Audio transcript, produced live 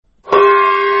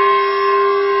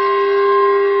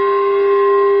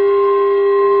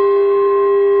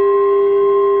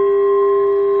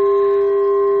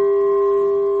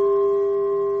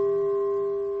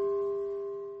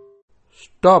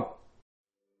Stop!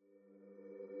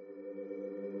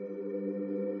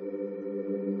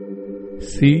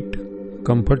 Sit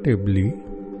comfortably.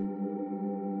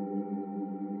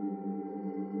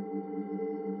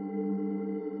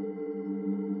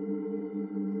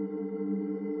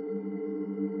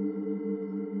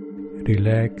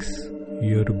 Relax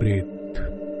your breath.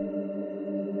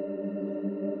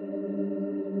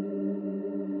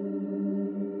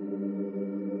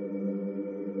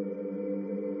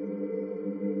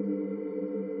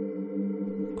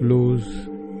 Close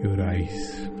your eyes.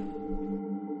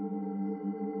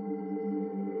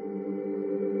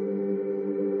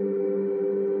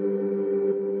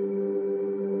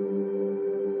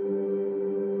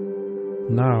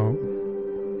 Now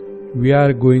we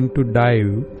are going to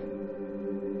dive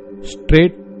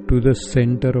straight to the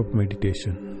center of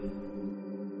meditation.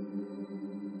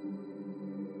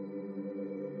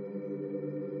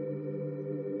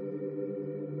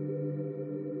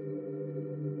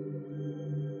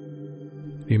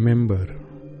 Remember,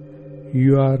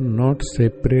 you are not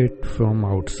separate from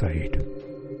outside.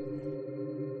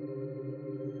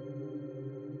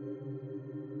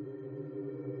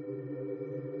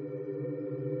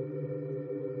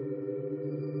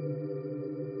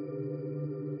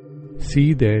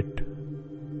 See that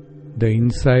the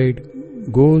inside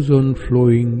goes on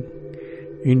flowing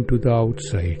into the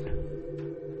outside,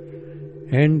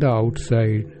 and the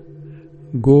outside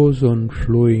goes on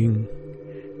flowing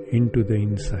into the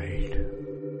inside.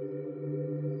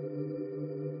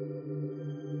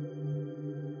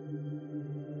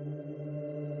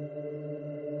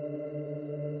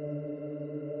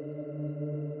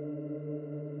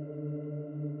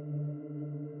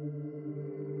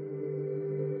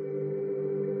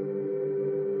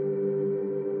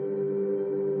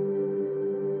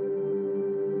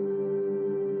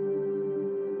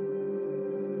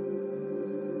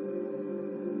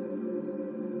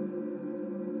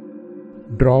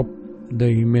 Drop the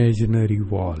imaginary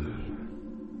wall.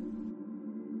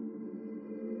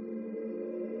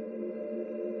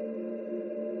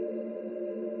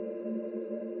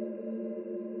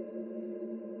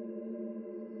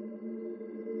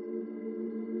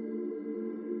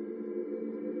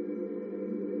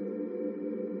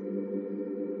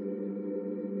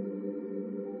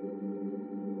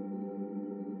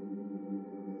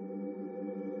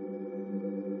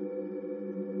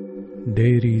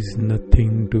 There is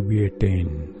nothing to be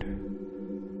attained.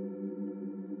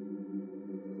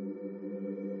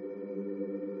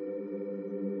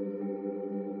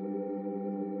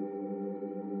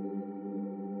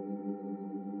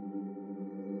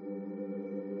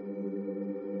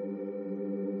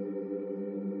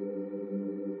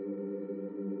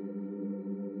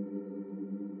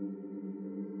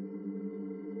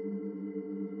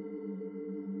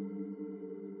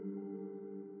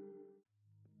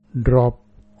 Drop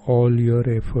all your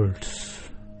efforts.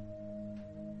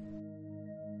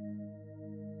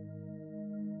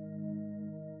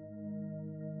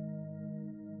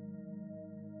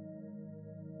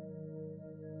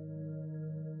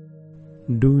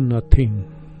 Do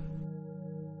nothing.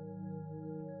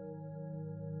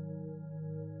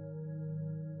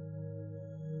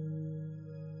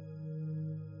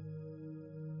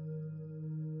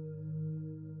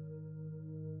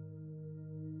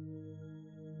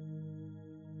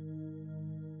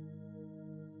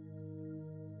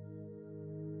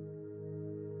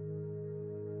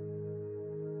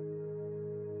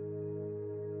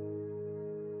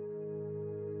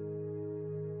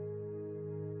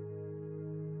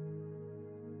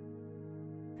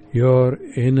 Your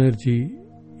energy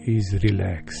is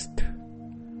relaxed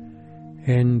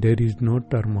and there is no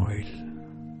turmoil.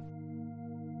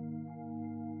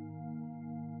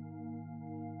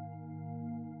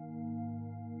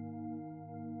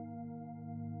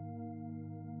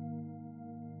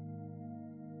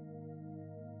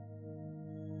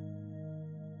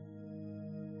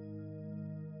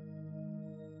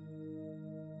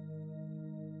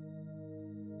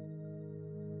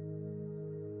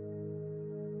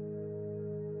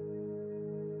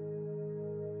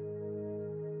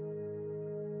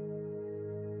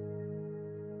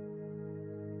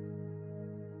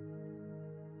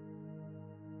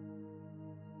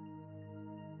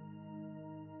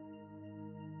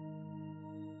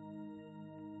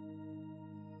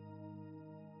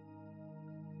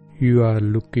 You are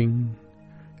looking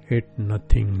at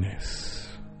nothingness.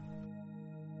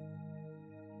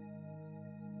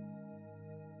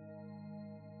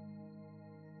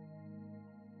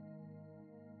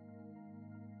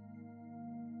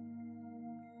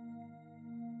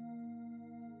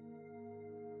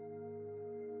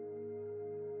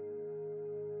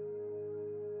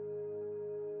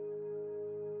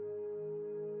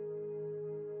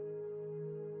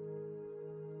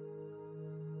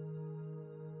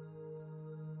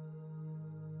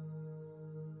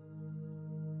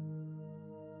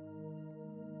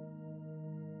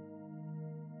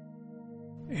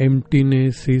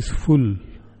 emptiness is full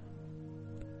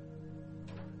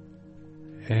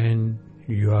and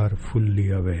you are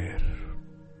fully aware.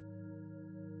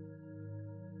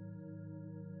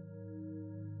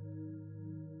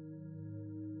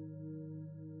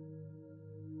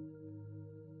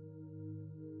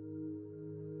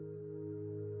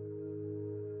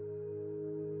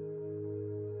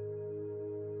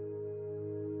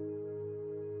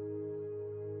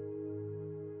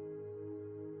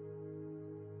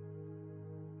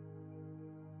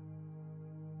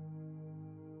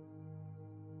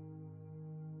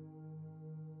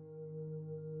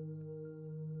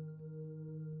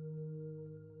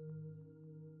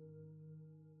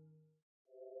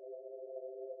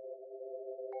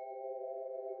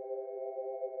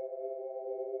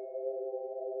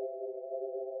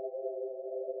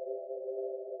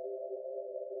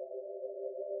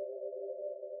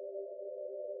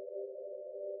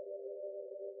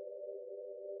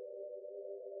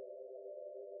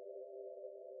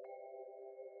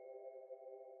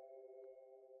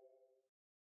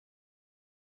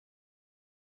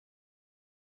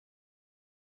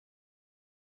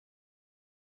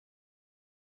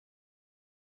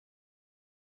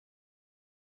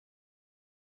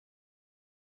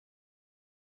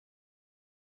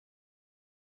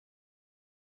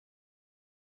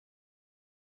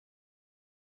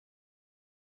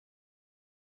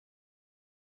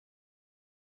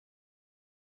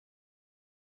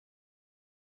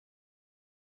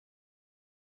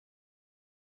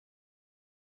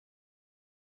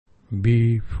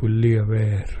 Be fully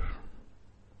aware.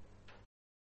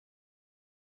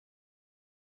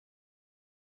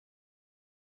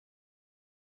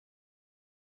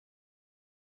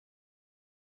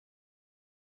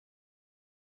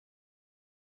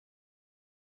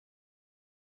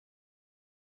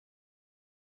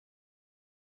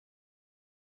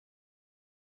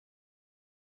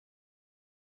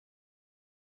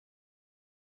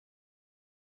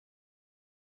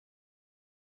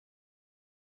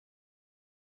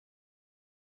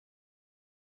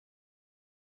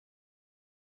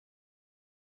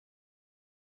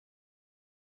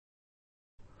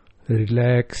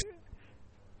 Relax,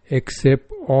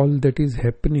 accept all that is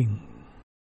happening.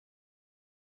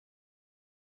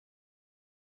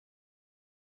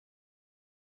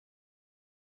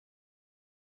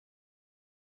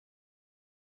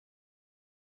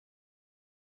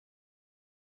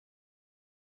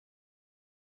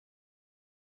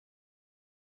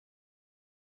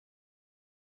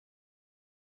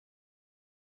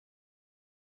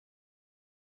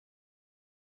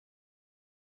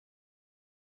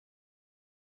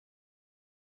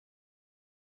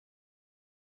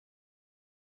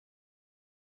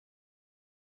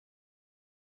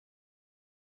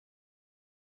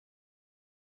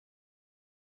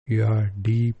 You are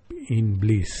deep in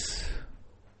bliss.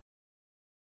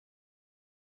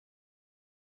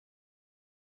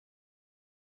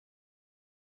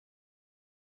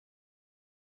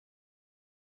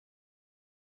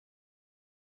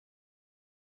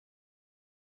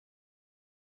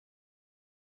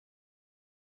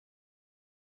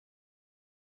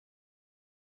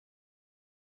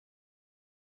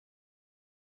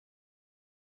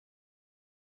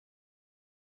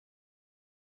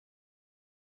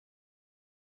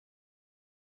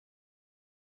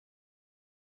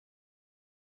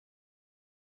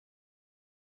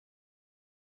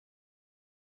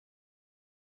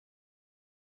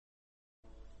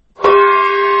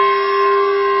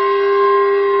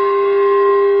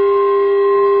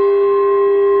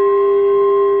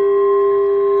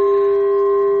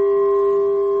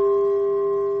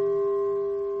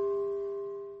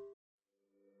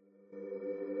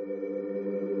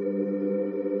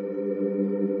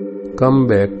 Come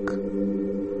back.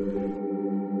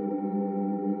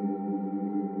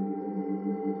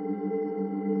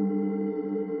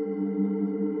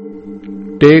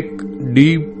 Take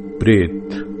deep breath.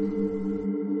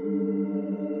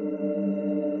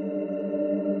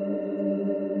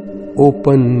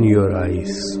 Open your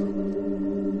eyes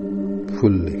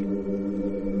fully.